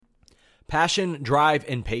Passion, drive,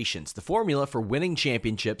 and patience. The formula for winning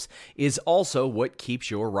championships is also what keeps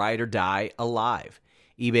your ride or die alive.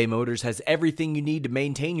 eBay Motors has everything you need to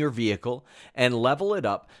maintain your vehicle and level it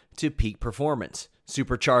up to peak performance.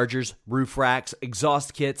 Superchargers, roof racks,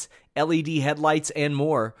 exhaust kits, LED headlights, and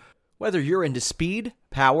more. Whether you're into speed,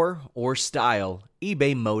 power, or style,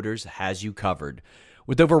 eBay Motors has you covered.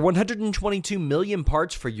 With over 122 million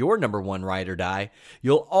parts for your number one ride or die,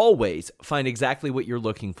 you'll always find exactly what you're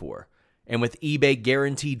looking for. And with eBay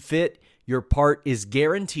Guaranteed Fit, your part is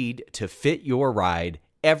guaranteed to fit your ride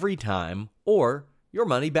every time or your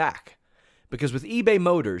money back. Because with eBay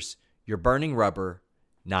Motors, you're burning rubber,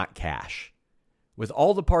 not cash. With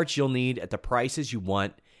all the parts you'll need at the prices you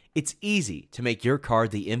want, it's easy to make your car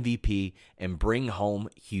the MVP and bring home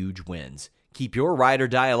huge wins. Keep your ride or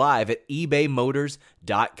die alive at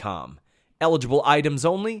ebaymotors.com. Eligible items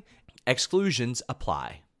only. Exclusions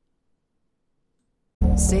apply.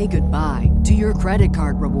 Say goodbye to your credit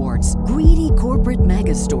card rewards. Greedy corporate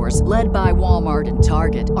mega stores, led by Walmart and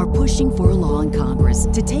Target, are pushing for a law in Congress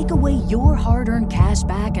to take away your hard-earned cash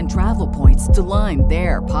back and travel points to line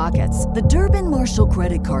their pockets. The Durbin-Marshall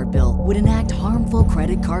credit card bill would enact harmful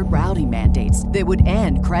credit card routing mandates that would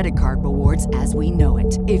end credit card rewards as we know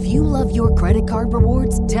it. If you love your credit card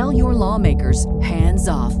rewards, tell your lawmakers, hands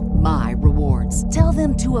off my rewards. Tell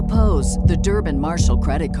them to oppose the Durbin-Marshall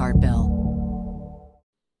credit card bill.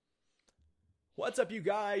 What's up, you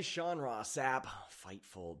guys? Sean Ross Sapp,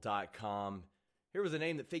 Fightful.com. Here was a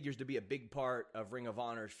name that figures to be a big part of Ring of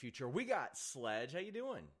Honor's future. We got Sledge. How you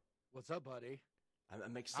doing? What's up, buddy?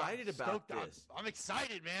 I'm excited about this. I'm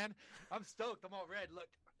excited, man. I'm stoked. I'm all red. Look,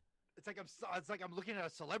 it's like I'm looking at a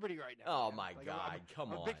celebrity right now. Oh, man. my God. Come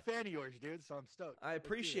on. I'm a big fan of yours, dude, so I'm stoked. I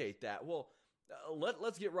appreciate that. Well,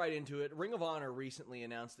 let's get right into it. Ring of Honor recently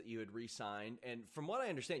announced that you had re-signed, and from what I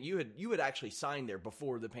understand, you had actually signed there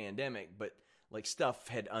before the pandemic, but like stuff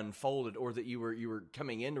had unfolded, or that you were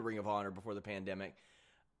coming into Ring of Honor before the pandemic.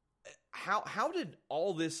 How did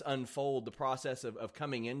all this unfold, the process of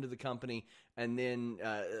coming into the company and then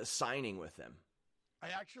signing with them?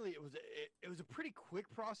 It was a pretty quick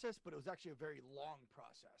process, but it was actually a very long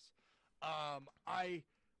process. I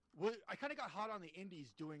kind of got hot on the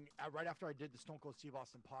indies doing right after I did the Stone Cold Steve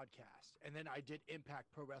Austin podcast, and then I did Impact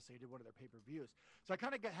Pro Wrestling. I did one of their pay-per-views, so I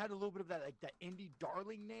kind of had a little bit of that indie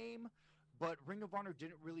darling name. But Ring of Honor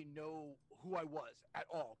didn't really know who I was at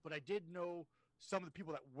all. But I did know some of the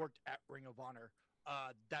people that worked at Ring of Honor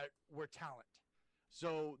that were talent.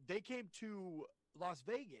 So they came to Las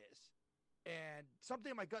Vegas, and something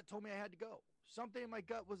in my gut told me I had to go. Something in my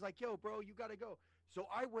gut was like, yo, bro, you got to go. So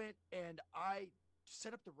I went and I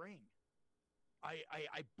set up the ring.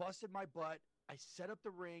 I busted my butt. I set up the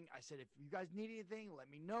ring. I said, if you guys need anything, let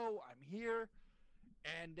me know. I'm here.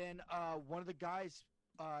 And then one of the guys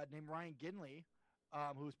named Ryan Ginley,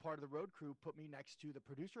 who was part of the road crew, put me next to the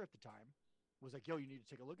producer at the time, was like, yo, you need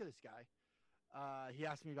to take a look at this guy. He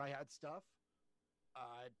asked me if I had stuff.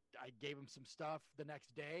 I gave him some stuff the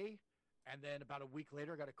next day. And then about a week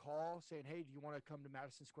later, I got a call saying, hey, do you want to come to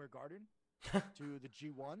Madison Square Garden to the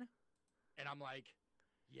G1? And I'm like,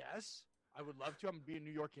 yes, I would love to. I'm going to be in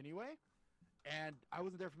New York anyway. And I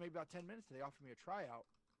wasn't there for maybe about 10 minutes. They offered me a tryout.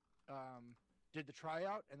 Did the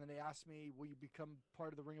tryout, and then they asked me, will you become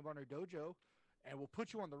part of the Ring of Honor dojo, and we'll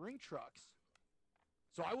put you on the ring trucks.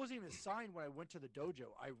 So I wasn't even signed when I went to the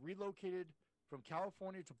dojo. I relocated from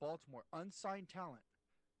California to Baltimore, unsigned talent,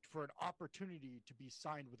 for an opportunity to be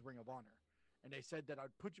signed with Ring of Honor. And they said that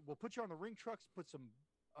we'll put you on the ring trucks, put some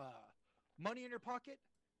money in your pocket,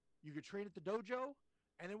 you could train at the dojo,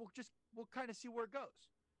 and then we'll kind of see where it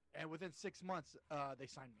goes. And within 6 months, they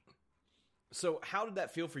signed me. So how did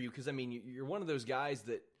that feel for you? Because, I mean, you're one of those guys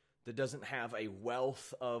that doesn't have a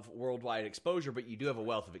wealth of worldwide exposure, but you do have a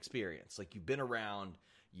wealth of experience. Like, you've been around,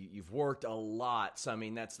 you've worked a lot. So, I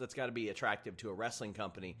mean, that's got to be attractive to a wrestling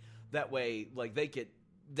company. That way, like,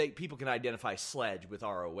 people can identify Sledge with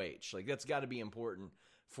ROH. Like, that's got to be important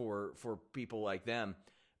for people like them.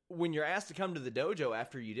 When you're asked to come to the dojo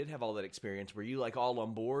after you did have all that experience, were you, like, all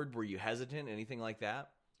on board? Were you hesitant? Anything like that?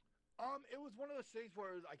 It was one of those things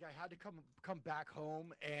where like I had to come back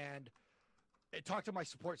home and talk to my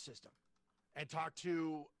support system and talk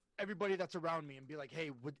to everybody that's around me and be like, hey,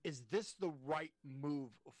 is this the right move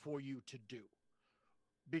for you to do?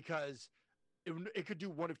 Because it could do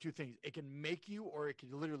one of two things. It can make you, or it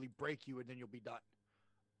could literally break you, and then you'll be done.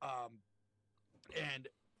 And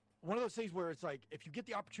one of those things where it's like, if you get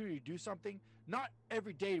the opportunity to do something, not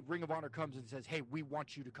every day Ring of Honor comes and says, hey, we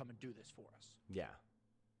want you to come and do this for us. Yeah.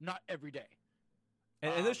 Not every day.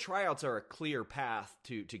 And those tryouts are a clear path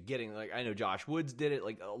to getting, like, I know Josh Woods did it.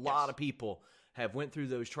 Like, a lot of people have went through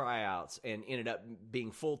those tryouts and ended up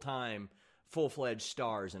being full-time, full-fledged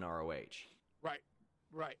stars in ROH.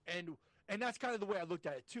 Right. And that's kind of the way I looked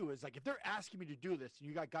at it too, is like, if they're asking me to do this, and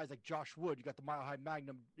you got guys like Josh Wood, you got the Mile High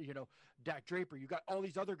Magnum, Dak Draper, you got all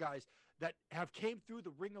these other guys that have came through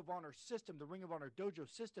the Ring of Honor system, the Ring of Honor dojo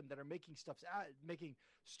system, that are making making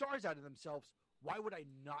stars out of themselves. Why would I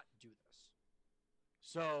not do this?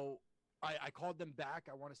 So I called them back,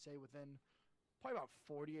 I want to say within probably about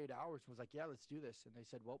 48 hours, was like, yeah, let's do this. And they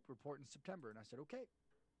said, well, report in September. And I said, okay.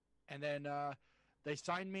 And then they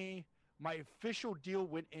signed me. My official deal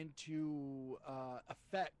went into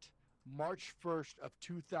effect March 1st of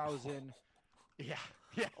 2000. Yeah,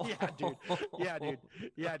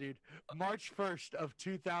 dude. March 1st of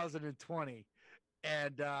 2020.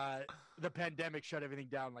 And the pandemic shut everything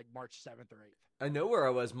down like March 7th or 8th. I know where I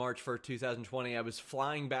was March 1st, 2020. I was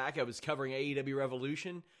flying back. I was covering AEW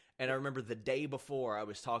Revolution. And I remember the day before I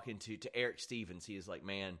was talking to Eric Stevens. He was like,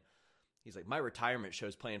 man, my retirement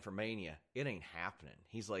show's playing for Mania. It ain't happening.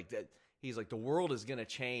 He's like, the world is going to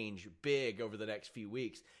change big over the next few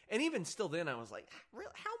weeks. And even still then, I was like,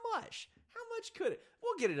 really? How much? How much could it?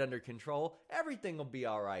 We'll get it under control. Everything will be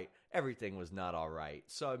all right. Everything was not all right.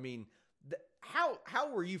 So, I mean, how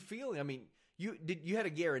were you feeling? I mean, you had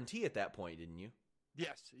a guarantee at that point, didn't you?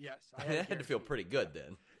 Yes. I had to feel pretty good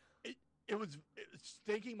then. It was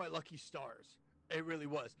thanking my lucky stars. It really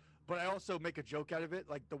was. But I also make a joke out of it,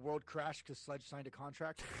 like the world crashed because Sledge signed a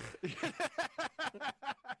contract.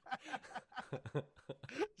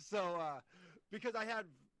 So, because I had,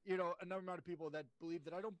 a number amount of people that believe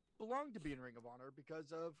that I don't belong to be in Ring of Honor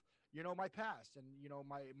because of, my past and,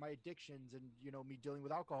 my addictions and, me dealing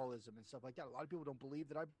with alcoholism and stuff like that. A lot of people don't believe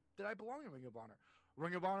that I belong in Ring of Honor.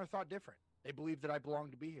 Ring of Honor thought different. They believe that I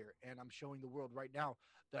belong to be here, and I'm showing the world right now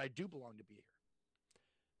that I do belong to be here.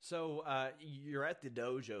 So you're at the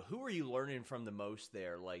dojo. Who are you learning from the most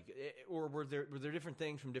there? Or were there different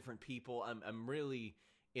things from different people? I'm really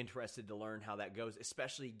interested to learn how that goes,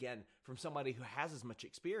 especially again from somebody who has as much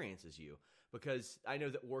experience as you, because I know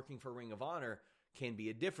that working for Ring of Honor can be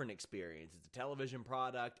a different experience. It's a television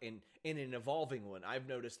product and an evolving one. I've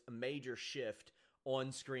noticed a major shift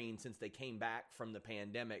on screen since they came back from the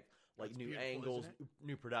pandemic, like new angles,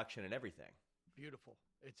 new production, and everything. Beautiful.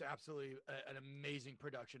 It's absolutely an amazing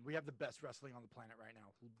production. We have the best wrestling on the planet right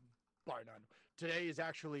now, bar none. Today is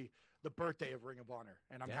actually the birthday of Ring of Honor,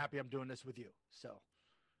 and I'm happy I'm doing this with you. So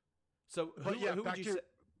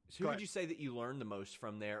who would you say that you learned the most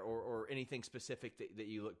from there, or anything specific that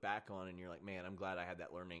you look back on and you're like, man, I'm glad I had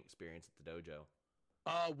that learning experience at the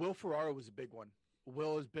dojo? Will Ferraro was a big one.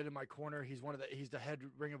 Will has been in my corner. He's the head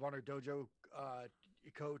Ring of Honor dojo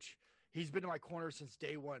coach. He's been in my corner since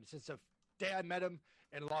day one, since the day I met him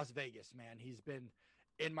in Las Vegas, man. He's been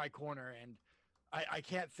in my corner, and I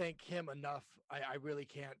can't thank him enough. I really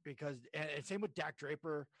can't, because and same with Dak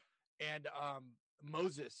Draper and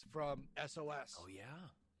Moses from SOS. Oh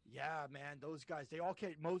yeah, man. Those guys, they all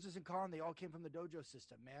came. Moses and Khan, they all came from the dojo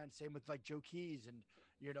system, man. Same with like Joe Keys and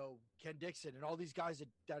Ken Dixon and all these guys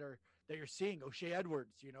that you're seeing. O'Shea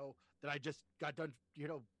Edwards, that I just got done,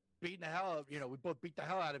 beating the hell out. We both beat the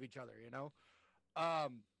hell out of each other.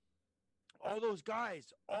 All those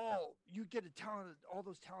guys, you get all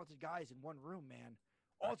those talented guys in one room, man.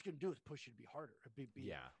 All it's gonna do is push you to be harder,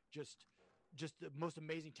 just the most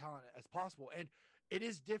amazing talent as possible. And it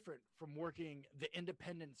is different from working the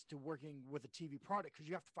independents to working with a TV product, because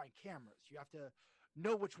you have to find cameras, you have to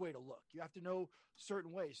know which way to look, you have to know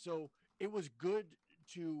certain ways. So it was good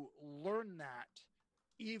to learn that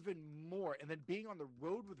even more, and then being on the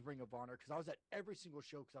road with Ring of Honor, because I was at every single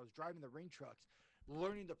show, because I was driving the ring trucks.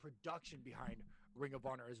 Learning the production behind Ring of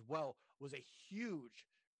Honor as well was a huge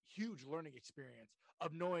learning experience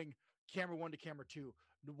of knowing camera 1 to camera 2,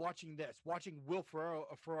 watching Will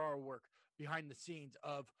Ferraro work behind the scenes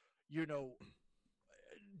of, being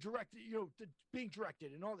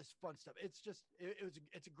directed and all this fun stuff.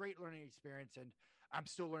 It's a great learning experience, and I'm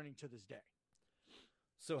still learning to this day.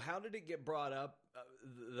 So how did it get brought up,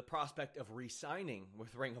 the prospect of re-signing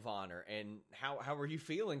with Ring of Honor, and how were you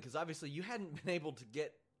feeling? Because obviously you hadn't been able to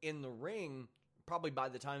get in the ring probably by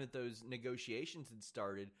the time that those negotiations had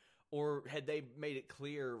started, or had they made it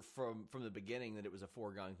clear from the beginning that it was a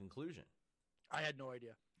foregone conclusion? I had no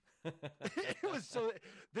idea. It was so.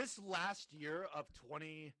 This last year of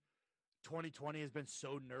 2020 has been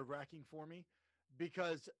so nerve-wracking for me,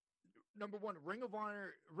 because number one, Ring of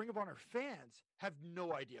Honor fans have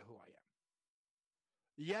no idea who I am.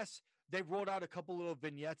 Yes, they've rolled out a couple little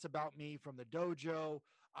vignettes about me from the dojo.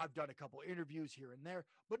 I've done a couple interviews here and there,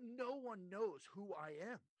 but no one knows who I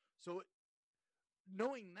am. So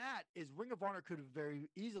knowing that is Ring of Honor could have very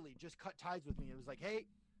easily just cut ties with me. It was like, hey,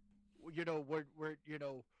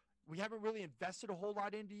 we haven't really invested a whole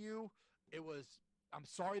lot into you. I'm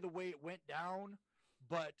sorry the way it went down,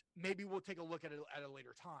 but maybe we'll take a look at it at a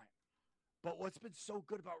later time. But what's been so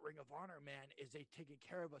good about Ring of Honor, man, is they've taken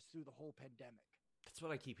care of us through the whole pandemic. That's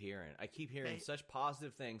what I keep hearing. I keep hearing such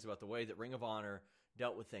positive things about the way that Ring of Honor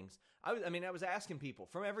dealt with things. I was asking people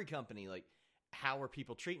from every company, like, how are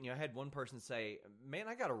people treating you? I had one person say, man,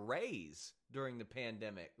 I got a raise during the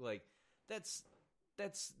pandemic. Like, that's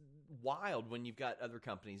wild when you've got other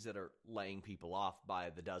companies that are laying people off by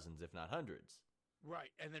the dozens, if not hundreds. Right.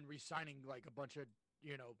 And then re-signing like a bunch of,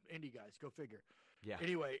 indie guys. Go figure. Yeah.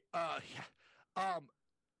 Anyway,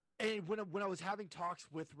 and when I was having talks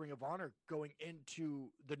with Ring of Honor going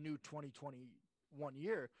into the new 2021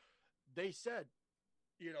 year, they said,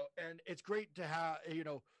 and it's great to have,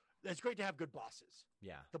 it's great to have good bosses.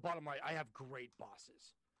 Yeah. The bottom line, I have great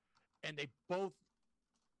bosses. And they both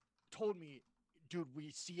told me, dude,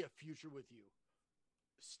 we see a future with you.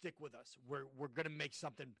 Stick with us. We're going to make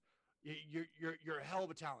something. You're a hell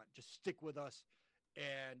of a talent. Just stick with us.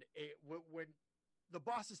 And when the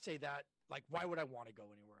bosses say that, like, why would I want to go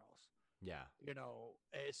anywhere else? Yeah.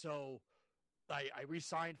 So I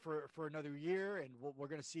re-signed for another year, and we're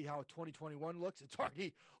going to see how 2021 looks. It's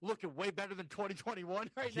already looking way better than 2021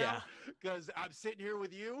 right now because I'm sitting here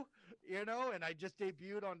with you, and I just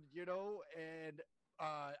debuted on, and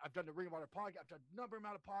I've done the Ring of Honor podcast. I've done a number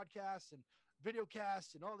amount of podcasts and video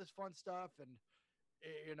casts and all this fun stuff. And,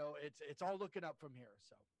 it's all looking up from here.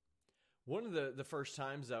 So one of the first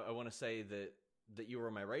times I want to say that you were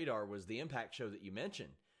on my radar was the Impact show that you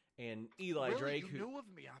mentioned. And Eli Drake, who knew of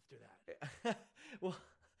me after that. Well,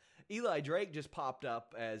 Eli Drake just popped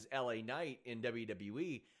up as LA Knight in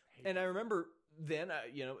WWE. And I remember then,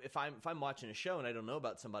 if I'm watching a show and I don't know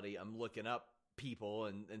about somebody, I'm looking up people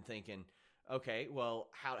and thinking, okay, well,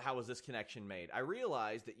 how was this connection made? I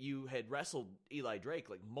realized that you had wrestled Eli Drake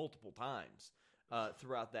like multiple times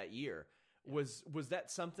throughout that year. Was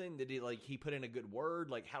that something that he put in a good word?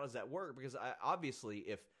 Like, how does that work? Because obviously,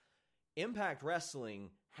 if Impact Wrestling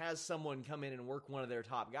has someone come in and work one of their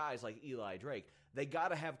top guys like Eli Drake, they got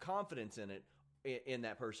to have confidence in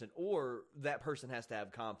that person, or that person has to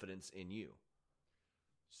have confidence in you.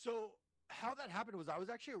 So how that happened was I was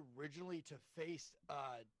actually originally to face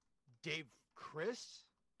Dave Chris.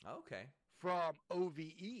 Okay. From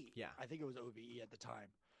OVE. Yeah. I think it was OVE at the time.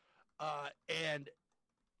 And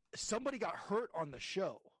somebody got hurt on the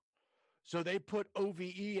show. So they put OVE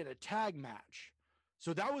in a tag match.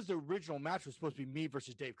 So that was the original match, was supposed to be me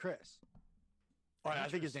versus Dave Chris. All right, I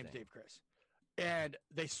think his name's Dave Chris. And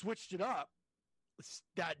they switched it up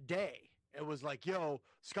that day. It was like, yo,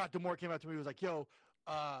 Scott D'Amore came out to me. He was like, yo,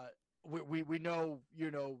 we know,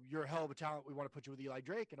 you're a hell of a talent. We want to put you with Eli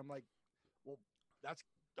Drake. And I'm like, well, that's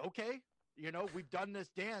okay. We've done this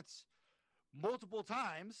dance multiple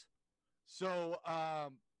times. So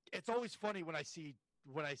it's always funny when I see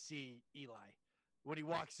Eli, when he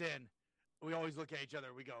walks in, we always look at each other.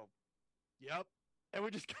 We go, yep. And we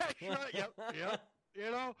just kind of, yep.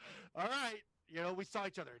 All right. We saw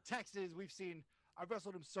each other in Texas. I've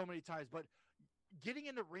wrestled him so many times, but getting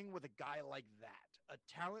in the ring with a guy like that, a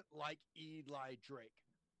talent like Eli Drake,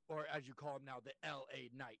 or as you call him now, the LA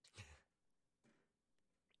Knight,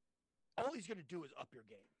 all he's going to do is up your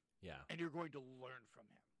game. Yeah. And you're going to learn from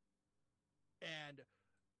him. And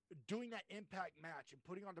doing that Impact match and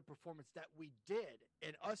putting on the performance that we did,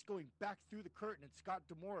 and us going back through the curtain, and Scott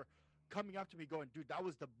D'Amore coming up to me going, dude, that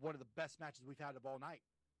was one of the best matches we've had of all night.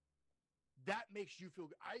 That makes you feel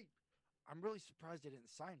good. I'm really surprised they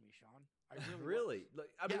didn't sign me, Sean. I really?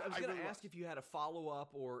 I was going to ask was. if you had a follow-up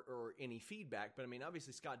or any feedback, but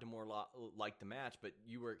obviously Scott D'Amore liked the match, but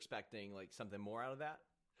you were expecting something more out of that?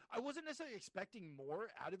 I wasn't necessarily expecting more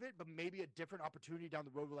out of it, but maybe a different opportunity down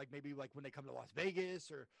the road, maybe when they come to Las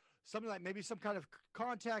Vegas or something, like maybe some kind of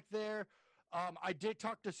contact there. I did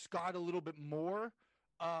talk to Scott a little bit more.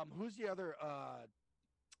 Who's the other,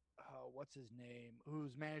 what's his name?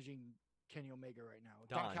 Who's managing Kenny Omega right now?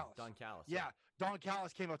 Don Callis. Don Callis. Yeah. Don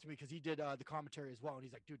Callis came up to me because he did the commentary as well. And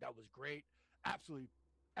he's like, dude, that was great. Absolutely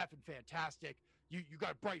effing fantastic. You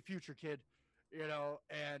got a bright future, kid,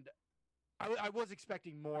 and I was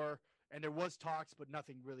expecting more, and there was talks, but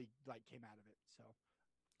nothing really came out of it. So,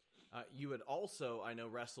 you had also, I know,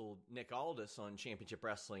 wrestled Nick Aldis on Championship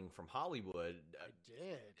Wrestling from Hollywood. I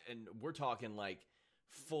did, and we're talking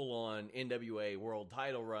full on NWA World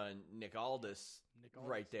Title run. Nick Aldis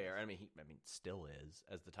right there. He still is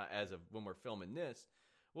as of when we're filming this.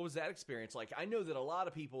 What was that experience like? I know that a lot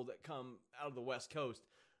of people that come out of the West Coast,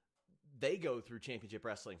 they go through Championship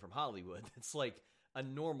Wrestling from Hollywood. It's like a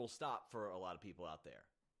normal stop for a lot of people out there.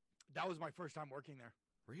 That was my first time working there.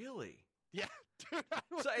 Really? Yeah. Dude,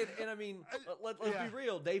 So, and I mean, let's be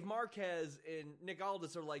real. Dave Marquez and Nick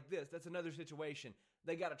Aldis are like this. That's another situation.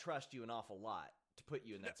 They got to trust you an awful lot to put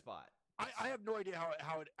you in that spot. I have no idea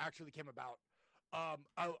how it actually came about.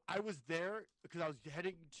 I was there because I was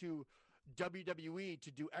heading to WWE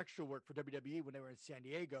to do extra work for WWE when they were in San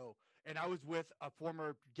Diego, and I was with a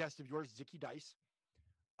former guest of yours, Zicky Dice,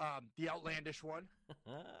 the outlandish one.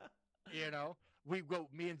 You know,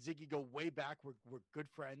 me and Ziggy go way back. We're good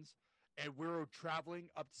friends, and we were traveling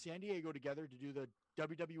up to San Diego together to do the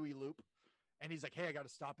WWE loop. And he's like, "Hey, I got to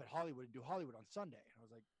stop at Hollywood and do Hollywood on Sunday." And I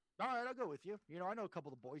was like, "All right, I'll go with you. You know, I know a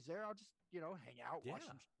couple of the boys there. I'll just, hang out, watch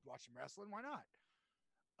them wrestling. Why not?"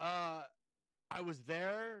 I was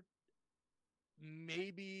there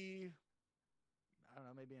maybe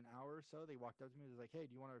an hour or so. They walked up to me and was like, "Hey,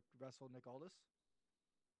 do you want to wrestle Nick Aldis?"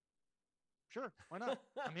 Sure, why not?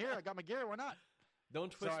 I'm here. I got my gear. Why not?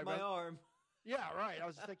 Don't twist my arm. Yeah, right. I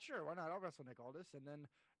was just like, sure, why not? I'll wrestle Nick Aldis. And then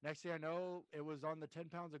next thing I know, it was on the 10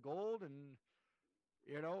 pounds of gold, and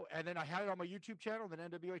and then I had it on my YouTube channel. Then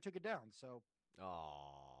NWA took it down. So,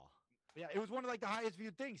 yeah, it was one of like the highest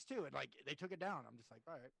viewed things too. And like they took it down. I'm just like,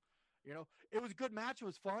 all right, it was a good match. It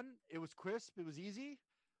was fun. It was crisp. It was easy.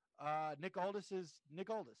 Nick Aldis is Nick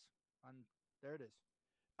Aldis, and there it is.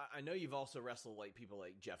 I know you've also wrestled like people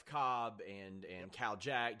like Jeff Cobb and Cal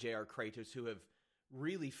Jack, JR Kratos, who have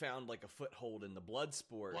really found like a foothold in the blood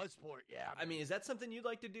sport. Blood sport, yeah. I mean, is that something you'd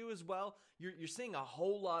like to do as well? You're seeing a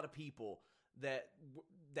whole lot of people that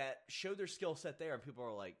show their skill set there, and people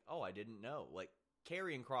are like, "Oh, I didn't know." Like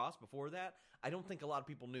Karrion Kross before that, I don't think a lot of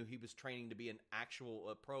people knew he was training to be an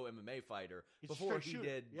actual pro MMA fighter before he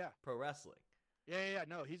did pro wrestling. Yeah.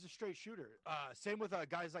 No, he's a straight shooter. Same with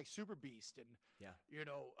guys like Super Beast and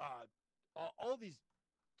all these.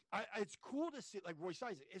 It's cool to see like Royce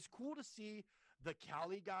Isaac. It's cool to see the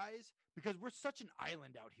Cali guys because we're such an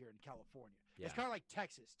island out here in California. Yeah. It's kind of like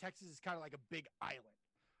Texas. Texas is kind of like a big island,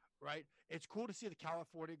 right? It's cool to see the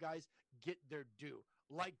California guys get their due,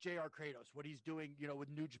 like JR Kratos, what he's doing, with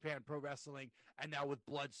New Japan Pro Wrestling and now with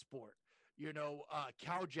Bloodsport.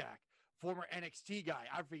 Cal Jack, former NXT guy.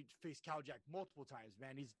 I've faced Cal Jack multiple times,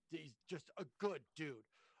 man. He's just a good dude.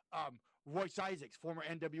 Royce Isaacs, former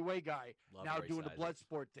NWA guy, now Royce doing the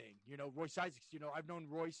Bloodsport thing. Royce Isaacs, I've known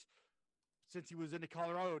Royce since he was in the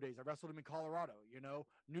Colorado days. I wrestled him in Colorado,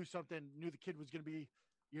 knew the kid was going to be,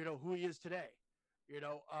 who he is today.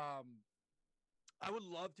 I would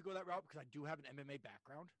love to go that route because I do have an MMA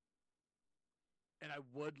background. And I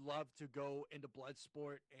would love to go into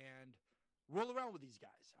Bloodsport and roll around with these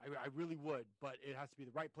guys. I really would, but it has to be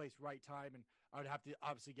the right place, right time. And I would have to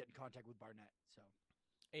obviously get in contact with Barnett. So.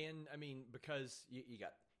 And I mean, because you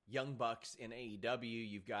got Young Bucks in AEW,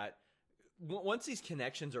 you've got once these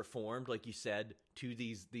connections are formed, like you said, to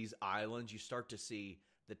these islands, you start to see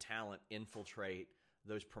the talent infiltrate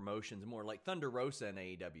those promotions more. Like Thunder Rosa in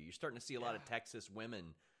AEW, you're starting to see a lot of Texas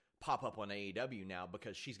women pop up on AEW now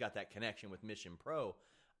because she's got that connection with Mission Pro.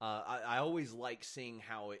 I always like seeing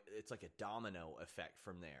how it's like a domino effect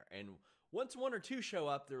from there. And once one or two show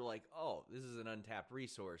up, they're like, oh, this is an untapped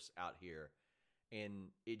resource out here. And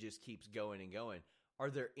it just keeps going and going. Are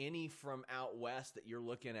there any from out west that you're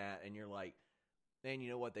looking at and you're like, man, you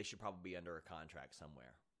know what? They should probably be under a contract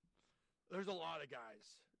somewhere. There's a lot of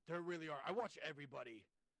guys. There really are. I watch everybody,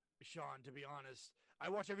 Sean, to be honest. I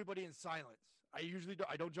watch everybody in silence. I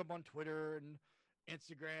don't jump on Twitter and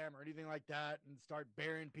Instagram or anything like that and start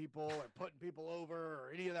burying people or putting people over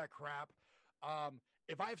or any of that crap.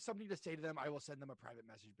 If I have something to say to them, I will send them a private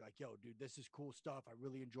message. Be like, yo, dude, this is cool stuff. I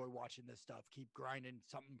really enjoy watching this stuff. Keep grinding.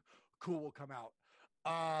 Something cool will come out.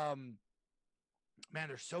 Man,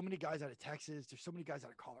 there's so many guys out of Texas. There's so many guys out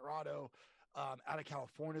of Colorado. Out of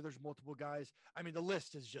California, there's multiple guys. I mean, the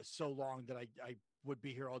list is just so long that I would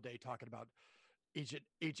be here all day talking about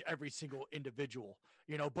every single individual,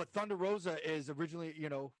 but Thunder Rosa is originally,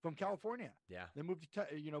 from California. Yeah. They moved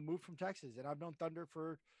moved from Texas, and I've known Thunder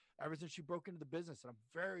ever since she broke into the business. And I'm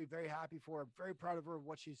very, very happy for her. I'm very proud of her,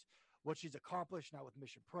 what she's accomplished now with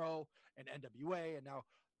Mission Pro and NWA, and now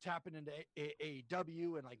tapping into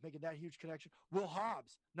AEW and like making that huge connection. Will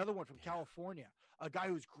Hobbs, another one from California, a guy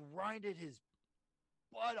who's grinded his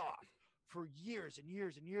butt off for years and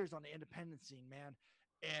years and years on the independent scene, man.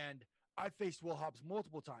 And I faced Will Hobbs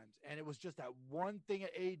multiple times, and it was just that one thing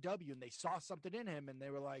at AEW, and they saw something in him, and they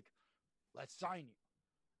were like, let's sign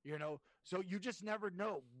you, So you just never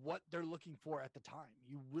know what they're looking for at the time.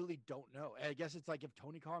 You really don't know. And I guess it's like if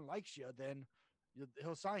Tony Khan likes you, then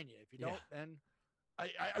he'll sign you. If you don't, then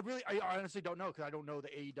I honestly don't know because I don't know the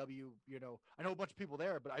AEW. I know a bunch of people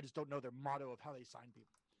there, but I just don't know their motto of how they sign people.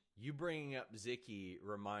 You bringing up Zicky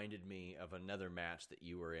reminded me of another match that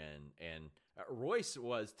you were in, and Royce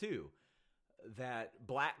was too. That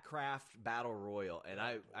Blackcraft Battle Royal, and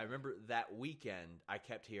I remember that weekend I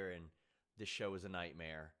kept hearing this show was a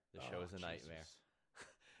nightmare. The show was a nightmare.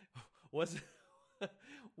 Was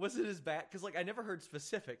it as bad? Because I never heard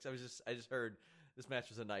specifics. I just heard this match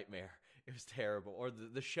was a nightmare. It was terrible, or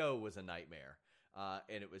the show was a nightmare,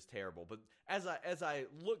 and it was terrible. But as I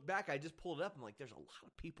look back, I just pulled it up. I'm like, there's a lot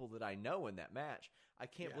of people that I know in that match. I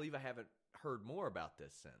can't believe I haven't heard more about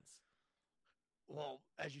this since. Well,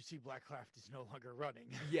 as you see, Blackcraft is no longer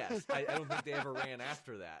running. Yes, I don't think they ever ran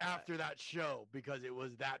after that. After that show, because it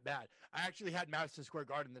was that bad. I actually had Madison Square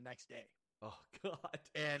Garden the next day. Oh, God.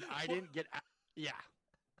 And I didn't get – yeah.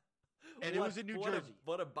 And it was in New Jersey.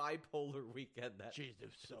 What a bipolar weekend that. Jeez, it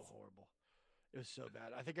was so horrible. It was so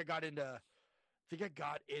bad. I think I got into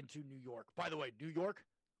New York. By the way, New York,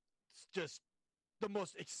 it's just the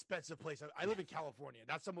most expensive place. I live in California.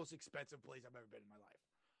 That's the most expensive place I've ever been in my life.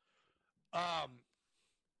 I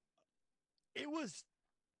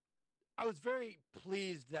was very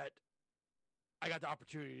pleased that I got the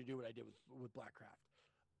opportunity to do what I did with Blackcraft.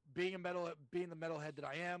 Being the metalhead that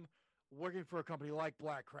I am, working for a company like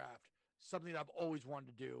Blackcraft, something that I've always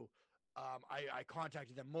wanted to do. I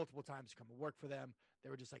contacted them multiple times to come and work for them. They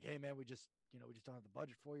were just like, "Hey man, we just don't have the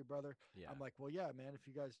budget for you, brother." Yeah. I'm like, "Well, yeah, man, if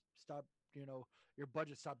you guys stop, your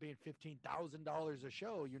budget stopped being $15,000 a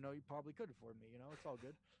show, you probably could afford me, it's all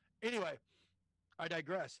good." Anyway, I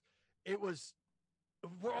digress.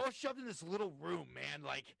 We're all shoved in this little room, man.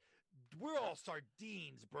 Like, we're all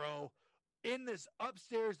sardines, bro. In this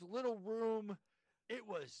upstairs little room. It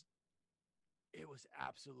was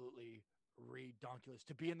absolutely redonkulous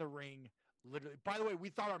to be in the ring. Literally. By the way, we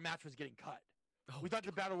thought our match was getting cut. Oh, we thought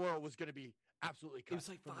the Battle Royal was going to be absolutely cut. It was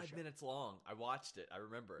like 5 minutes long. I watched it. I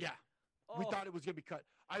remember. Yeah. Oh. We thought it was going to be cut.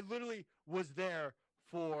 I literally was there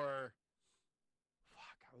for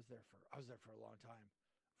I was there for a long time.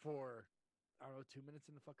 For, I don't know, 2 minutes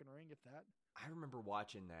in the fucking ring, if that. I remember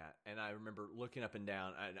watching that, and I remember looking up and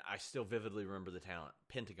down, and I still vividly remember the talent.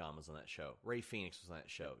 Pentagon was on that show. Ray Phoenix was on that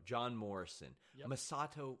show. John Morrison. Yep.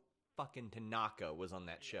 Masato fucking Tanaka was on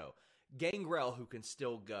that show. Gangrel, who can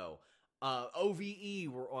still go. OVE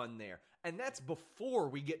were on there. And that's before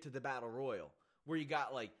we get to the Battle Royal, where you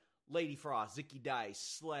got, Lady Frost, Zicky Dice,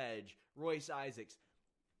 Sledge, Royce Isaacs.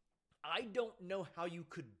 I don't know how you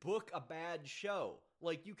could book a bad show.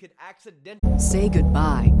 You could accidentally say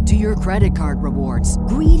goodbye to your credit card rewards.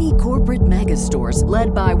 Greedy corporate mega stores,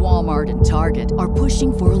 led by Walmart and Target, are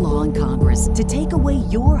pushing for a law in Congress to take away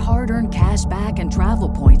your hard-earned cash back and travel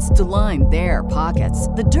points to line their pockets.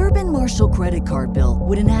 The Durbin-Marshall credit card bill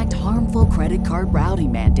would enact harmful credit card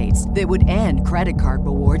routing mandates that would end credit card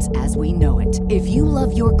rewards as we know it. If you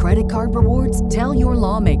love your credit card rewards, tell your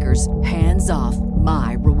lawmakers, hands off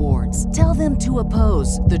my rewards. Tell them to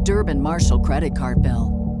oppose the Durbin-Marshall credit card bill.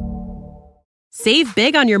 Save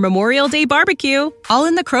big on your Memorial Day barbecue, all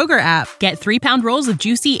in the Kroger app. Get 3-pound rolls of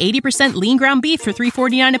juicy 80% lean ground beef for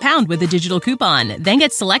 $3.49 a pound with a digital coupon. Then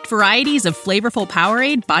get select varieties of flavorful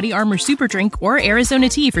Powerade, Body Armor Super Drink, or Arizona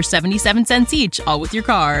tea for 77 cents each, all with your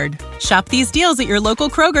card. Shop these deals at your local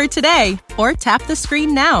Kroger today, or tap the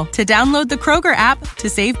screen now to download the Kroger app to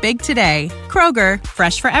save big today. Kroger,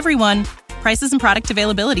 fresh for everyone. Prices and product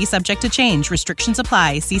availability subject to change. Restrictions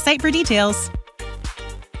apply. See site for details.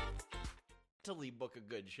 Book a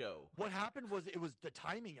good show. What happened was it was the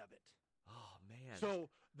timing of it. Oh, man. So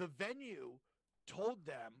the venue told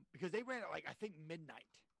them, because they ran at I think midnight.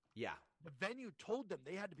 Yeah. The venue told them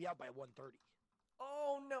they had to be out by 1:30.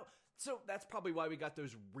 Oh, no. So that's probably why we got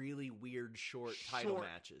those really weird short title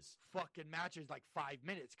matches. Fucking matches 5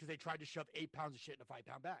 minutes because they tried to shove 8 pounds of shit in a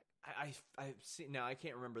 5-pound bag. I see now. I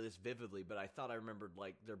can't remember this vividly, but I thought I remembered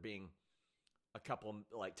there being a couple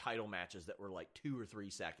title matches that were 2 or 3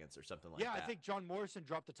 seconds or something like that. Yeah, I think John Morrison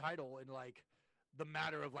dropped the title in the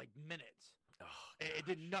matter of minutes. Oh, it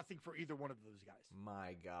did nothing for either one of those guys.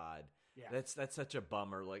 My God. Yeah. That's such a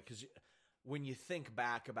bummer. Because when you think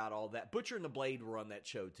back about all that, Butcher and the Blade were on that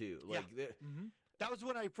show too. That was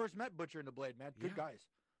when I first met Butcher and the Blade, man. Good guys.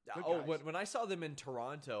 Good guys. When I saw them in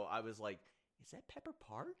Toronto, I was like, is that Pepper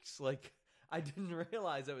Parks? I didn't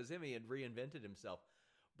realize that was him. He had reinvented himself.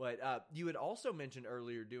 But you had also mentioned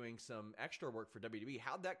earlier doing some extra work for WWE.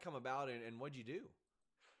 How'd that come about, and what'd you do?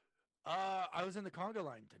 I was in the conga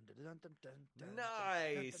line.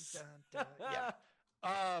 Nice.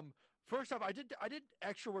 Yeah. First off, I did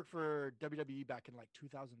extra work for WWE back in like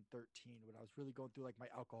 2013 when I was really going through like my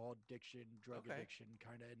alcohol addiction, drug addiction,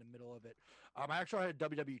 kind of in the middle of it. I actually had a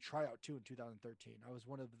WWE tryout too in 2013. I was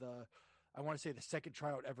one of the, I want to say the second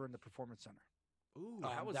tryout ever in the Performance Center. Ooh,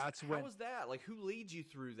 how was that? Like, who leads you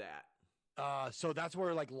through that? So that's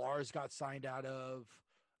where like Lars got signed out of.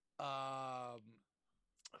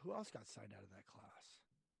 Who else got signed out of that class?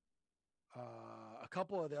 A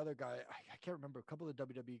couple of the other guys, I can't remember, a couple of the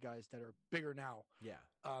WWE guys that are bigger now,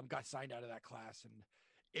 got signed out of that class. And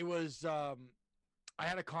it was, I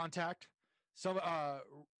had a contact,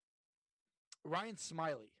 Ryan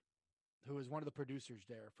Smiley, who is one of the producers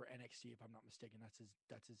there for NXT, if I'm not mistaken.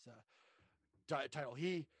 That's his title.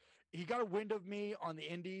 He got a wind of me on the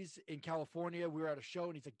indies in California. We were at a show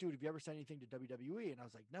and he's like, dude, have you ever sent anything to WWE? And I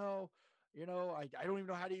was like, no, I don't even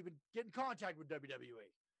know how to even get in contact with WWE.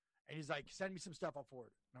 And he's like, send me some stuff, I'll forward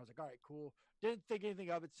it. And I was like, all right, cool. Didn't think anything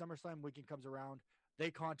of it. SummerSlam weekend comes around.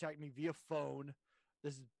 They contact me via phone.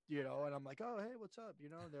 This is, and I'm like, oh, hey, what's up?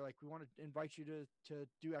 And they're like, we want to invite you to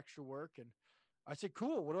do extra work. And I said,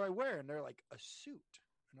 cool. What do I wear? And they're like, a suit.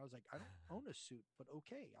 And I was like, I don't own a suit, but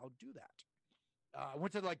okay, I'll do that. I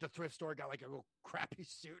went to like the thrift store, got like a real crappy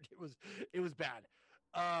suit. It was bad.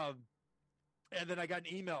 And then I got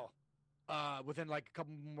an email within like a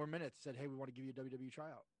couple more minutes, said, hey, we want to give you a WWE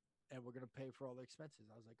tryout. And we're going to pay for all the expenses.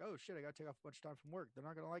 I was like, oh shit, I got to take off a bunch of time from work. They're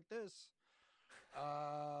not going to like this.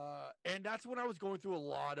 And that's when I was going through a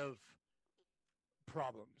lot of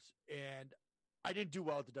problems, and I didn't do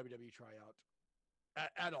well at the WWE tryout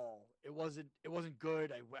at all. It wasn't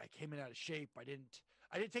good. I came in out of shape. I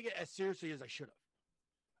didn't take it as seriously as I should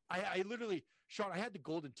have. I literally, Sean, I had the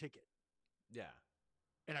golden ticket. Yeah.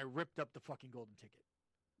 And I ripped up the fucking golden ticket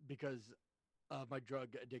because of my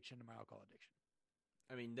drug addiction and my alcohol addiction.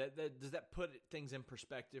 I mean, does that put things in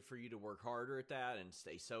perspective for you to work harder at that and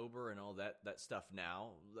stay sober and all that stuff now?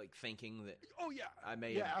 Like thinking that, I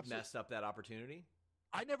may have absolutely messed up that opportunity?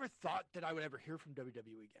 I never thought that I would ever hear from WWE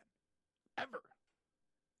again. Ever.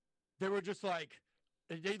 They were just like,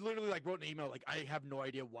 they literally like wrote an email like, I have no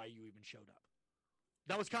idea why you even showed up.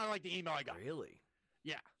 That was kind of like the email I got. Really?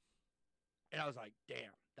 Yeah. And I was like,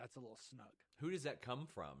 damn, that's a little snug. Who does that come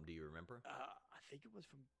from? Do you remember? I think it was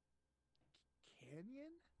from Canyon?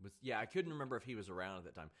 I couldn't remember if he was around at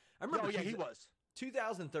that time. I remember. He was.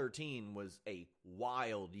 2013 was a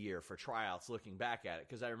wild year for tryouts looking back at it,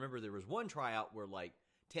 because I remember there was one tryout where like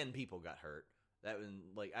 10 people got hurt. That was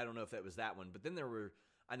like, I don't know if that was that one, but then there were,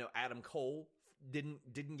 I know Adam Cole didn't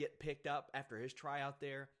get picked up after his tryout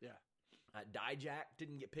there. Yeah. Dijak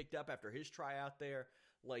didn't get picked up after his tryout there.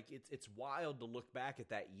 Like it's wild to look back at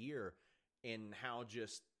that year and how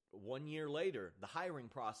just 1 year later, the hiring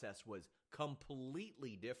process was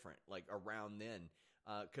completely different, like around then,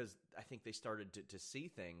 because I think they started to see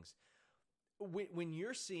things. When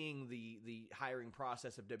you're seeing the hiring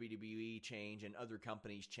process of WWE change and other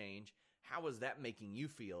companies change, how is that making you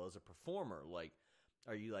feel as a performer? Like,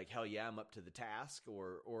 are you like, hell yeah, I'm up to the task?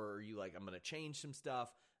 Or are you like, I'm going to change some stuff,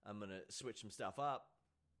 I'm going to switch some stuff up?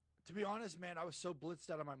 To be honest, man, I was so blitzed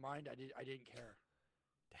out of my mind, I didn't care.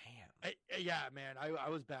 Damn. Yeah, man, I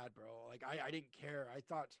was bad, bro. Like I didn't care. I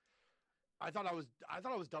thought I was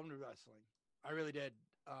done with wrestling. I really did.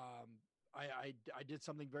 I did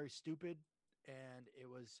something very stupid,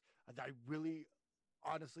 and I really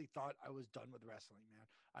honestly thought I was done with wrestling, man.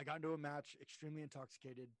 I got into a match extremely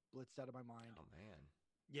intoxicated, blitzed out of my mind. Oh man.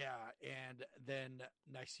 Yeah, and then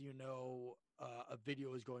next thing you know, a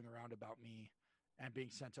video is going around about me and being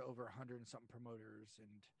sent to over 100 and something promoters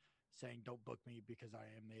and saying, don't book me because I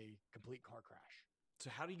am a complete car crash. So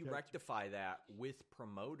how do you rectify that with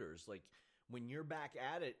promoters? Like when you're back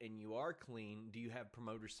at it and you are clean, do you have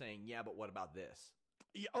promoters saying, yeah, but what about this?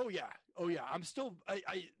 Yeah, oh yeah. I'm still,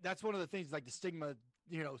 that's one of the things, like the stigma,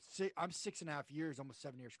 I'm 6.5 years, almost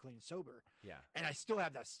 7 years clean and sober. Yeah. And I still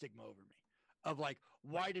have that stigma over me of like,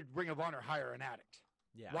 why did Ring of Honor hire an addict?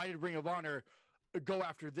 Yeah. Why did Ring of Honor go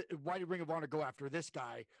after this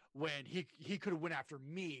guy when he could have went after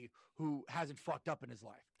me, who hasn't fucked up in his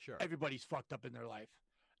life? Sure. Everybody's fucked up in their life.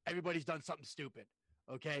 Everybody's done something stupid.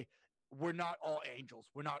 Okay. We're not all angels.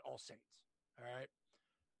 We're not all saints. All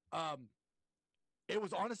right. It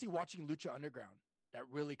was honestly watching Lucha Underground that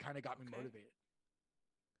really kind of got me motivated.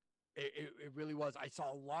 It really was. I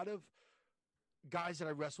saw a lot of guys that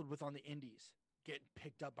I wrestled with on the indies getting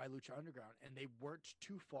picked up by Lucha Underground, and they weren't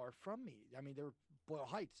too far from me. I mean, they were Boyle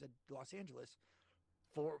Heights at Los Angeles,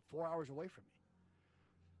 4 hours away from me.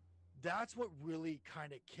 That's what really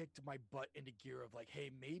kind of kicked my butt into gear of like, hey,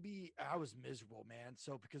 maybe I was miserable, man.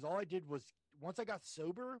 So because all I did was, once I got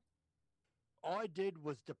sober, all I did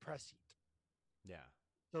was depress eat. Yeah.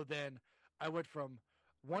 So then I went from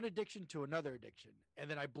one addiction to another addiction. And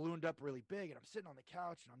then I ballooned up really big, and I'm sitting on the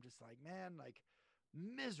couch and I'm just like, man, like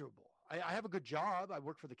miserable. I have a good job. I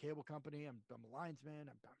work for the cable company. I'm a linesman.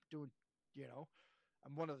 I'm doing,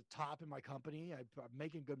 I'm one of the top in my company. I'm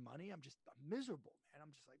making good money. I'm miserable, man.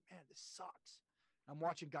 I'm just like, man, this sucks. I'm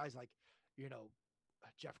watching guys like,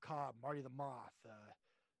 Jeff Cobb, Marty the Moth,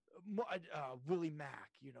 Willie Mack,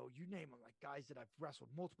 you name them, like guys that I've wrestled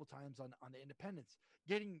multiple times on the independents,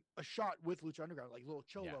 getting a shot with Lucha Underground, like Lil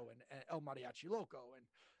Cholo and El Mariachi Loco, and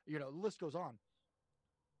the list goes on.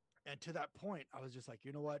 And to that point, I was just like,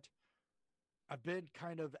 you know what? I've been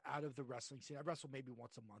kind of out of the wrestling scene. I wrestle maybe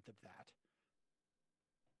once a month, if that.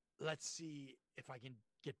 Let's see if I can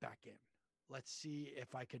get back in.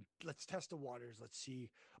 Let's test the waters. Let's see.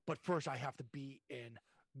 But first, I have to be in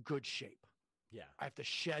good shape. Yeah. I have to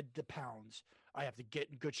shed the pounds. I have to get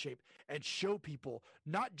in good shape and show people,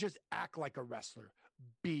 not just act like a wrestler,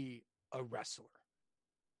 be a wrestler.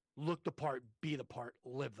 Look the part, be the part,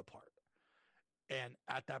 live the part. And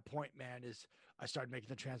at that point, man, I started making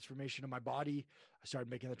the transformation of my body. I started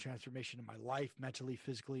making the transformation of my life, mentally,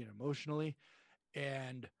 physically, and emotionally.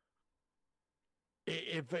 And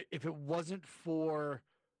if it wasn't for,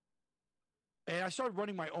 and I started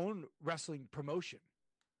running my own wrestling promotion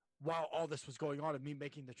while all this was going on and me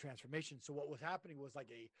making the transformation. So what was happening was like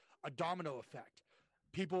a domino effect.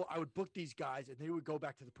 People, I would book these guys and they would go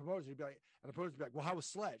back to the promoters. And the promoters would be like, well, how was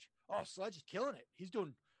Sledge? Oh, Sledge is killing it. He's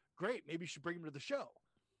doing great. Maybe you should bring him to the show.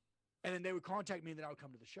 And then they would contact me and then I would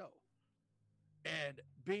come to the show. And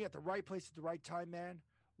being at the right place at the right time, man,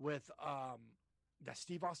 with the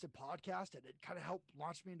Steve Austin podcast, and it kind of helped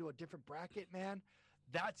launch me into a different bracket, man.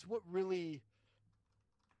 That's what really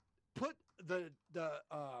put the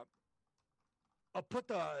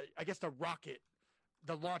rocket,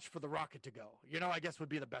 the launch for the rocket to go, I guess would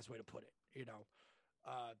be the best way to put it.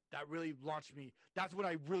 That really launched me. That's when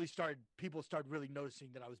people started really noticing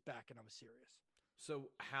that I was back and I was serious. So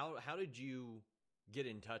how did you get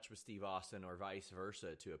in touch with Steve Austin or vice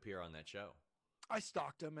versa to appear on that show? I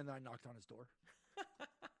stalked him and then I knocked on his door.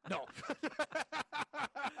 No.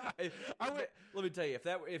 Let me tell you,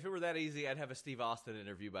 if it were that easy, I'd have a Steve Austin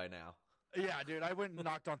interview by now. Yeah, dude, I went and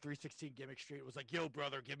knocked on 316 Gimmick Street. It was like, yo,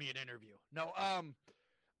 brother, give me an interview. No,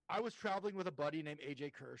 I was traveling with a buddy named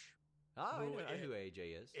AJ Kirsch. Oh, I know who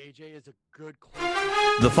AJ is. AJ is a good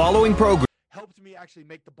The following program helped me actually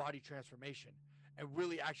make the body transformation and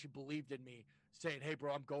really actually believed in me, saying, hey,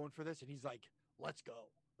 bro, I'm going for this. And he's like, let's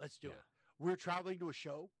go. Let's do it. We're traveling to a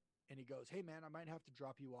show, and he goes, hey, man, I might have to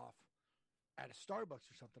drop you off at a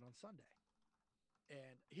Starbucks or something on Sunday.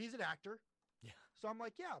 And he's an actor. Yeah. So I'm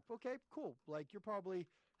like, yeah, okay, cool. Like, you're probably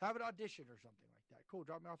have an audition or something like that. Cool,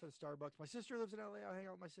 drop me off at a Starbucks. My sister lives in LA. I'll hang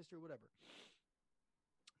out with my sister, whatever.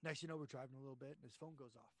 Next, we're driving a little bit, and his phone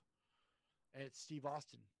goes off. And it's Steve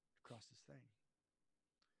Austin across this thing.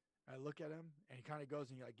 I look at him, and he kind of goes,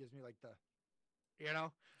 and he like gives me like the,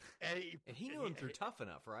 and he knew him through Tough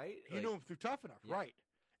Enough, right? He knew him through Tough Enough, right?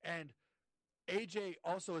 And AJ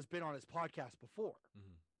also has been on his podcast before.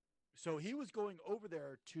 Mm-hmm. So he was going over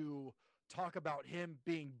there to talk about him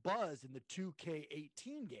being buzzed in the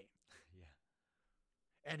 2K18 game.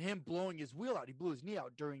 Yeah. And him blowing his wheel out. He blew his knee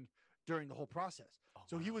out during the whole process. Oh,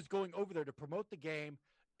 so wow. he was going over there to promote the game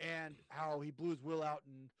and how he blew his wheel out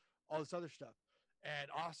and all this other stuff.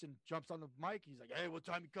 And Austin jumps on the mic. He's like, hey, what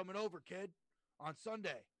time you coming over, kid? On Sunday.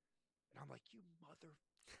 And I'm like, you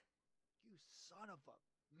son of a...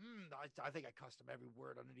 I think I cussed him every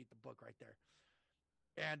word underneath the book right there.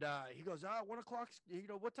 And he goes, 1 o'clock,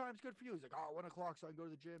 what time's good for you? He's like, 1 o'clock, so I can go to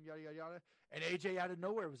the gym, yada, yada, yada. And AJ out of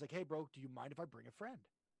nowhere was like, hey, bro, do you mind if I bring a friend?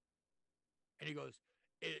 And he goes,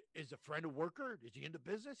 is a friend a worker? Is he into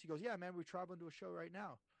business? He goes, yeah, man, we're traveling to a show right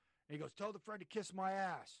now. And he goes, tell the friend to kiss my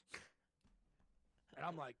ass. And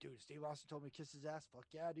I'm like, dude, Steve Austin told me to kiss his ass. Fuck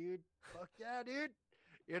yeah, dude. Fuck yeah, dude.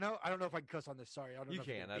 I don't know if I can cuss on this. Sorry. I don't know if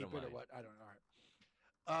can. I don't mind. or what. I don't know.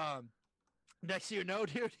 All right. Next thing you know,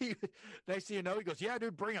 dude, he goes, yeah,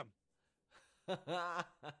 dude, bring him. And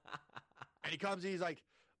he comes, and he's like,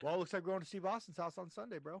 well, it looks like we're going to Steve Austin's house on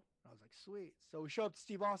Sunday, bro. And I was like, sweet. So we show up to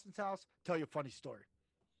Steve Austin's house, tell you a funny story.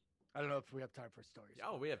 I don't know if we have time for stories.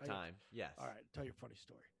 Oh, we have time. Yes. All right. Tell you a funny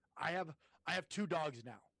story. I have 2 dogs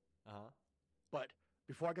now. Uh-huh. But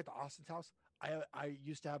before I get to Austin's house, I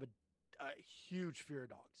used to have a huge fear of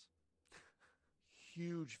dogs.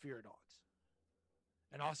 Huge fear of dogs.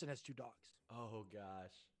 And Austin has 2 dogs. Oh,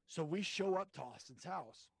 gosh. So we show up to Austin's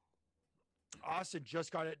house. Austin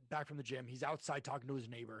just got it back from the gym. He's outside talking to his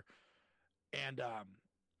neighbor. And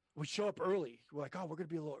we show up early. We're like, oh, we're going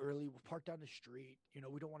to be a little early. We'll park down the street. You know,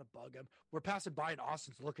 we don't want to bug him. We're passing by, and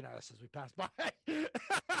Austin's looking at us as we pass by in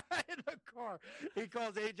the car. He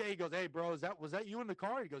calls AJ. He goes, hey, bro, was that you in the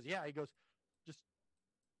car? He goes, yeah. He goes, just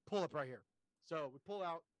pull up right here. So we pull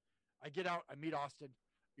out. I get out. I meet Austin.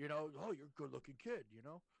 You know, oh, you're a good-looking kid, you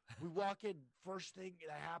know. We walk in. First thing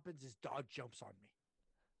that happens is dog jumps on me.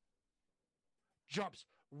 Jumps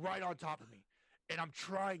right on top of me. And I'm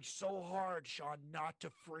trying so hard, Sean, not to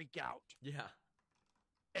freak out. Yeah.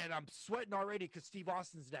 And I'm sweating already because Steve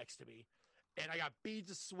Austin's next to me. And I got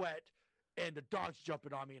beads of sweat. And the dog's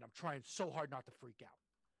jumping on me. And I'm trying so hard not to freak out.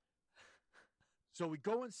 So we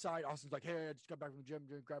go inside. Austin's like, hey, I just got back from the gym.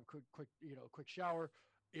 Grab a quick shower.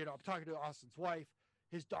 You know, I'm talking to Austin's wife.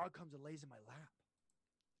 His dog comes and lays in my lap.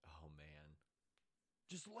 Oh, man.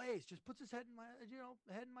 Just lays. Just puts his head in my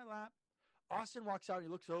lap. Austin walks out. And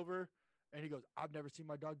he looks over. And he goes, I've never seen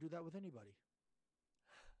my dog do that with anybody.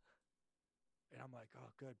 And I'm like, oh,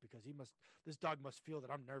 good, because this dog must feel that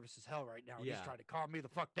I'm nervous as hell right now. And he's trying to calm me the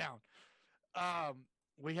fuck down.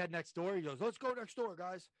 We head next door. He goes, let's go next door,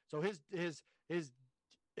 guys. So his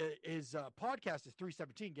podcast is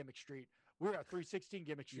 317 Gimmick Street. We're at 316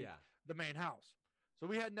 Gimmick Street, the main house. So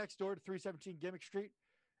we head next door to 317 Gimmick Street,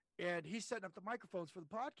 and he's setting up the microphones for the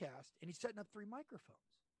podcast, and he's setting up 3 microphones.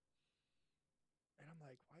 And I'm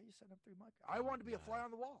like, why are you setting up 3 microphones? I wanted to be a fly on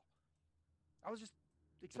the wall. I was just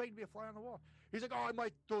expecting to be a fly on the wall. He's like, oh, I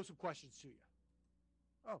might throw some questions to you.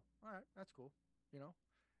 Oh, all right, that's cool. You know,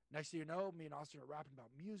 next thing you know, me and Austin are rapping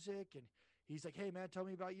about music, and he's like, hey, man, tell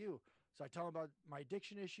me about you. So I tell him about my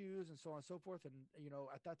addiction issues and so on and so forth. And, you know,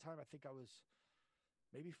 at that time, I think I was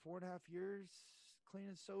maybe 4.5 years clean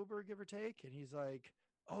and sober, give or take. And he's like,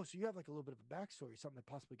 oh, so you have like a little bit of a backstory, something that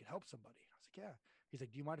possibly could help somebody. I was like, yeah. He's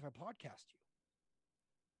like, do you mind if I podcast you?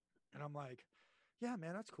 And I'm like, yeah,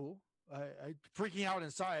 man, that's cool. I freaking out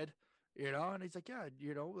inside, you know, and he's like, yeah,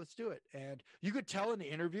 you know, let's do it. And you could tell in the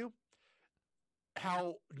interview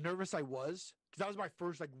how nervous I was, because that was my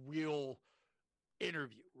first like real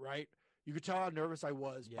interview, right? You could tell how nervous I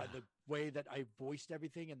was by the way that I voiced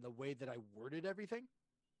everything and the way that I worded everything.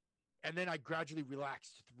 And then I gradually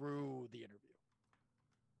relaxed through the interview.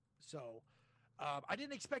 So I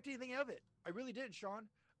didn't expect anything of it. I really didn't, Sean.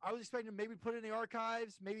 I was expecting to maybe put it in the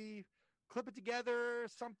archives, maybe clip it together,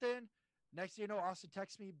 something. Next thing you know, Austin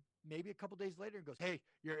texts me maybe a couple days later and goes, hey,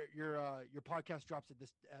 your podcast drops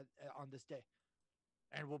on this day.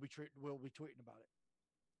 And we'll be tweeting about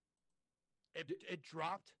it. It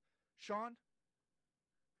dropped, Sean,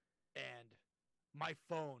 and my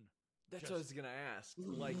phone. That's what I was gonna ask.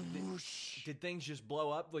 Like, did things just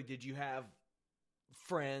blow up? Like, did you have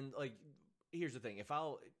friends? Like, here's the thing: if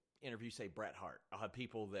I'll interview, say, Bret Hart, I'll have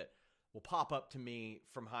people that will pop up to me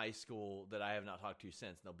from high school that I have not talked to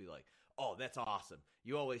since, and they'll be like, "Oh, that's awesome!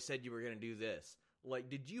 You always said you were gonna do this." Like,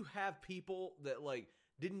 did you have people that like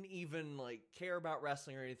didn't even like care about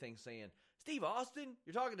wrestling or anything saying, Steve Austin?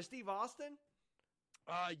 You're talking to Steve Austin?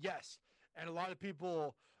 Yes. And a lot of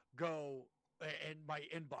people go, and my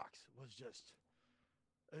inbox was just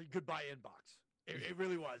goodbye inbox. It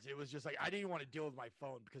really was. It was just like, I didn't want to deal with my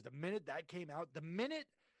phone because the minute that came out,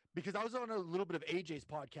 because I was on a little bit of AJ's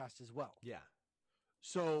podcast as well. Yeah.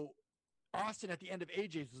 So Austin at the end of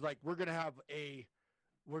AJ's was like, we're going to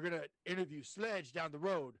interview Sledge down the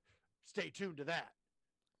road. Stay tuned to that.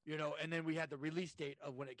 You know, and then we had the release date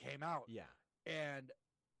of when it came out. Yeah. And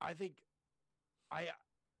I think I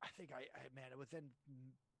man, within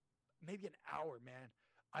maybe an hour, man,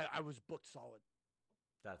 I was booked solid.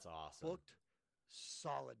 That's awesome. Booked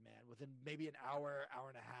solid, man. Within maybe an hour, hour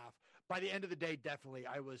and a half. By the end of the day, definitely,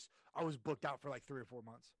 I was booked out for like 3 or 4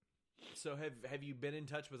 months. So have you been in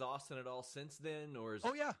touch with Austin at all since then, or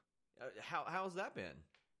Oh yeah. How's that been?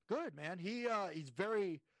 Good, man. He's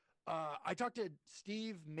very. I talked to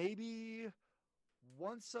Steve maybe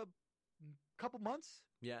once a couple months.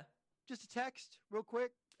 Yeah. Just a text real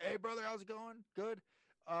quick. Hey, brother, how's it going? Good.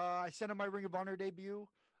 I sent him my Ring of Honor debut.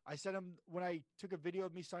 I sent him when I took a video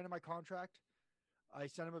of me signing my contract. I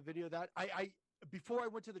sent him a video of that. I before I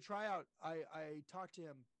went to the tryout, I talked to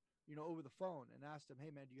him, you know, over the phone and asked him,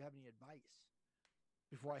 hey, man, do you have any advice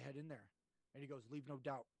before I head in there? And he goes, leave no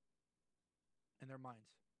doubt in their minds.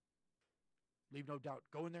 Leave no doubt.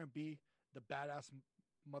 Go in there and be the badass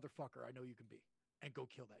motherfucker I know you can be, and go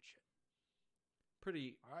kill that shit.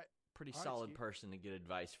 Pretty All solid Steve. person to get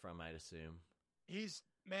advice from, I'd assume. He's,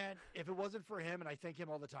 man, if it wasn't for him, and I thank him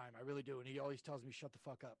all the time, I really do, and he always tells me shut the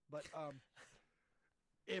fuck up. But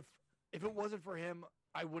if it wasn't for him,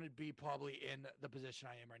 I wouldn't be probably in the position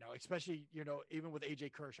I am right now. Especially, you know, even with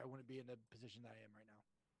AJ Kirsch, I wouldn't be in the position that I am right now.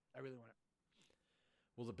 I really wouldn't.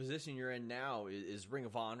 Well, the position you're in now is Ring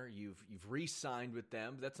of Honor. You've re-signed with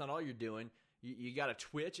them. But that's not all you're doing. You got a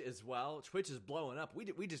Twitch as well. Twitch is blowing up.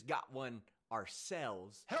 We just got one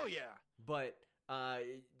ourselves. Hell yeah! But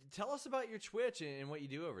tell us about your Twitch and what you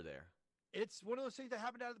do over there. It's one of those things that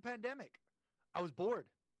happened out of the pandemic. I was bored.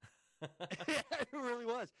 It really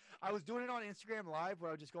was. I was doing it on Instagram Live,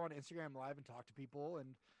 where I would just go on Instagram Live and talk to people and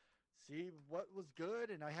see what was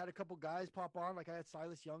good. And I had a couple guys pop on, like I had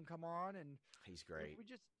Silas Young come on, and he's great.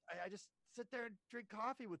 I just sit there and drink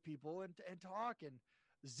coffee with people and talk. And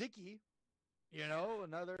Zicky,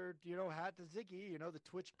 another hat to Zicky, the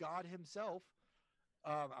Twitch god himself.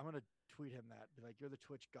 I'm gonna tweet him that, be like, "You're the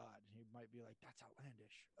Twitch god." He might be like, "That's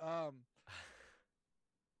outlandish."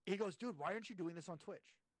 He goes, "Dude, why aren't you doing this on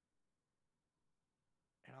Twitch?"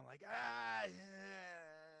 And I'm like,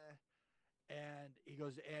 And he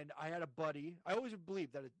goes, and I had a buddy. I always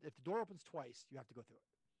believe that if the door opens twice, you have to go through it.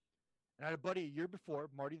 And I had a buddy a year before,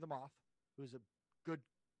 Marty the Moth, who's a good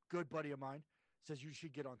buddy of mine, says you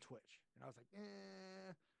should get on Twitch. And I was like,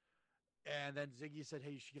 And then Ziggy said,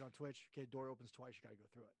 "Hey, you should get on Twitch. Okay, door opens twice. You got to go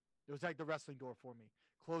through it." It was like the wrestling door for me.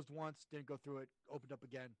 Closed once, didn't go through it. Opened up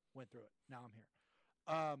again, went through it. Now I'm here.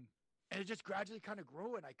 And it just gradually kind of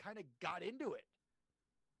grew, and I kind of got into it.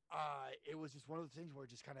 It was just one of those things where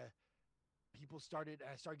just kind of people started, and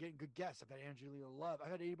I started getting good guests. I've had Angelina Love.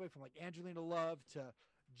 I've had anybody from like Angelina Love to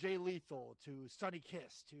Jay Lethal to Sonny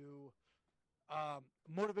Kiss to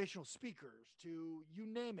motivational speakers to you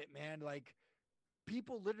name it, man. Like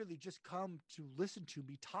people literally just come to listen to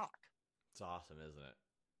me talk. It's awesome, isn't it?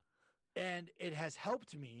 And it has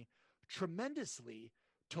helped me tremendously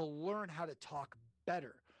to learn how to talk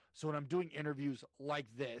better. So when I'm doing interviews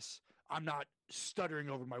like this, I'm not stuttering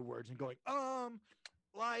over my words and going, yes.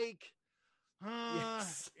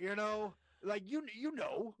 Like, when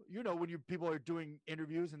people are doing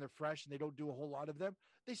interviews and they're fresh and they don't do a whole lot of them,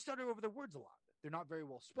 they stutter over their words a lot. They're not very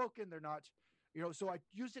well spoken. They're not, so I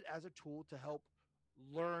use it as a tool to help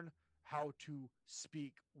learn how to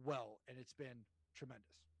speak well. And it's been tremendous.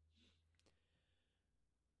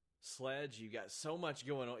 Sledge, you got so much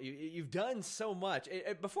going on. You've done so much.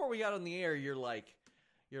 Before we got on the air, you're like,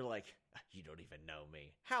 you don't even know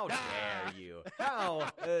me. How dare you? How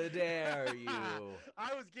dare you?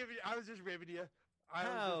 I was just ribbing you.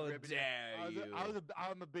 How dare you?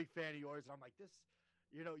 I'm a big fan of yours. And I'm like, this,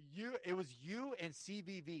 it was you and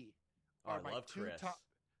CVV are my two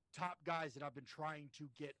top guys that I've been trying to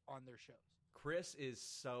get on their shows. Chris is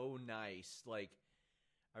so nice. Like,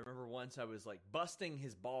 I remember once I was like busting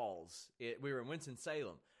his balls. We were in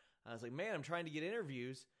Winston-Salem. I was like, man, I'm trying to get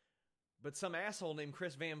interviews, but some asshole named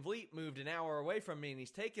Chris Van Vliet moved an hour away from me and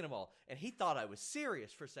he's taking them all. And he thought I was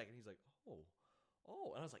serious for a second. He's like, oh.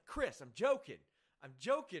 And I was like, Chris, I'm joking. I'm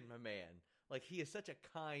joking, my man. Like, he is such a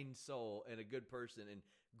kind soul and a good person and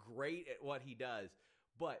great at what he does.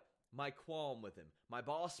 But my qualm with him, my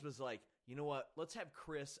boss was like, you know what? Let's have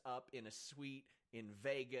Chris up in a suite in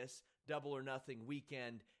Vegas, Double or Nothing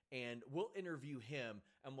weekend, and we'll interview him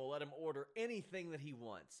and we'll let him order anything that he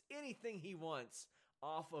wants. Anything he wants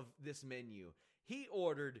off of this menu. He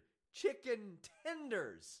ordered chicken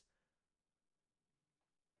tenders.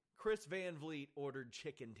 Chris Van Vliet ordered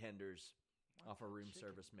chicken tenders off a room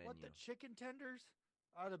service menu. What, the chicken tenders?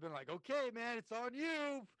 I'd have been like, okay, man, it's on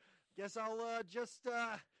you. Guess I'll just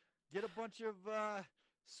get a bunch of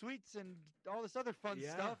sweets and all this other fun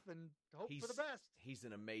stuff and hope for the best. He's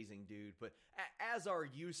an amazing dude. But as are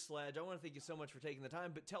you, Sledge, I want to thank you so much for taking the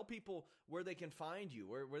time. But tell people where they can find you,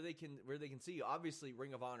 where they can see you. Obviously,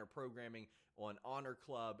 Ring of Honor programming on Honor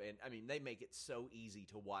Club, and I mean they make it so easy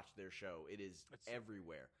to watch their show. It's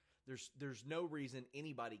everywhere. There's no reason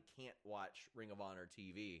anybody can't watch Ring of Honor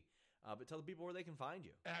TV. But tell the people where they can find you.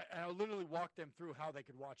 And I'll literally walk them through how they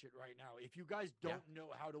could watch it right now. If you guys don't know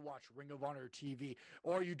how to watch Ring of Honor TV,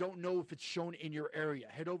 or you don't know if it's shown in your area,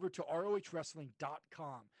 head over to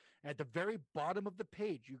ROHWrestling.com. And at the very bottom of the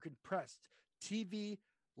page, you can press TV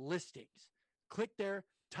listings. Click there,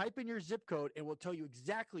 type in your zip code, and we'll tell you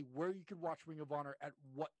exactly where you can watch Ring of Honor at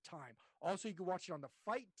what time. Also, you can watch it on the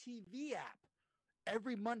Fight TV app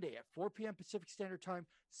every Monday at 4 p.m. Pacific Standard Time,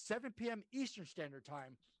 7 p.m. Eastern Standard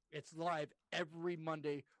Time. It's live every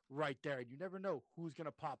Monday right there. And you never know who's going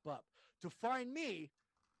to pop up. To find me,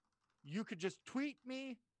 you could just tweet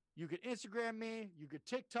me, you could Instagram me, you could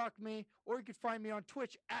TikTok me, or you could find me on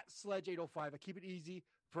Twitch at Sledge805. I keep it easy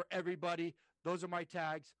for everybody. Those are my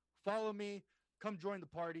tags. Follow me. Come join the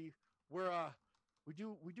party. We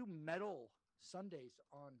do metal Sundays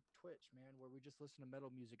on Twitch, man, where we just listen to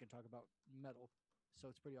metal music and talk about metal. So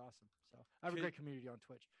it's pretty awesome. So I have a great community on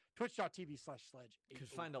Twitch. Twitch.tv/Sledge. Could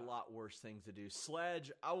find a lot worse things to do.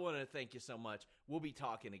 Sledge, I want to thank you so much. We'll be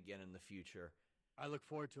talking again in the future. I look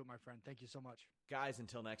forward to it, my friend. Thank you so much. Guys,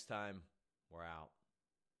 until next time, we're out.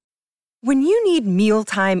 When you need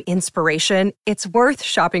mealtime inspiration, it's worth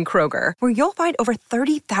shopping Kroger, where you'll find over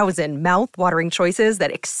 30,000 mouth-watering choices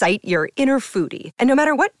that excite your inner foodie. And no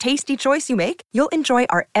matter what tasty choice you make, you'll enjoy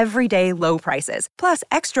our everyday low prices, plus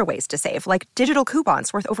extra ways to save, like digital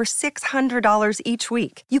coupons worth over $600 each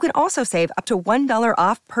week. You can also save up to $1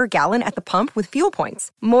 off per gallon at the pump with fuel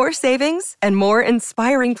points. More savings and more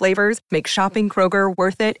inspiring flavors make shopping Kroger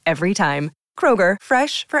worth it every time. Kroger,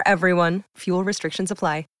 fresh for everyone. Fuel restrictions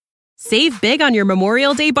apply. Save big on your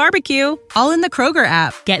Memorial Day barbecue, all in the Kroger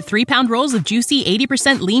app. Get 3-pound rolls of juicy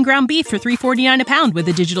 80% lean ground beef for $3.49 a pound with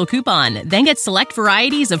a digital coupon. Then get select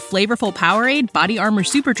varieties of flavorful Powerade, Body Armor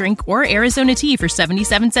Super Drink, or Arizona tea for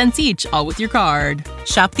 77 cents each, all with your card.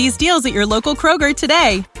 Shop these deals at your local Kroger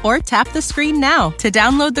today, or tap the screen now to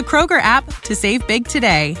download the Kroger app to save big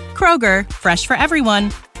today. Kroger, fresh for everyone.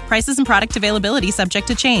 Prices and product availability subject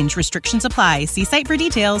to change. Restrictions apply. See site for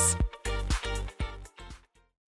details.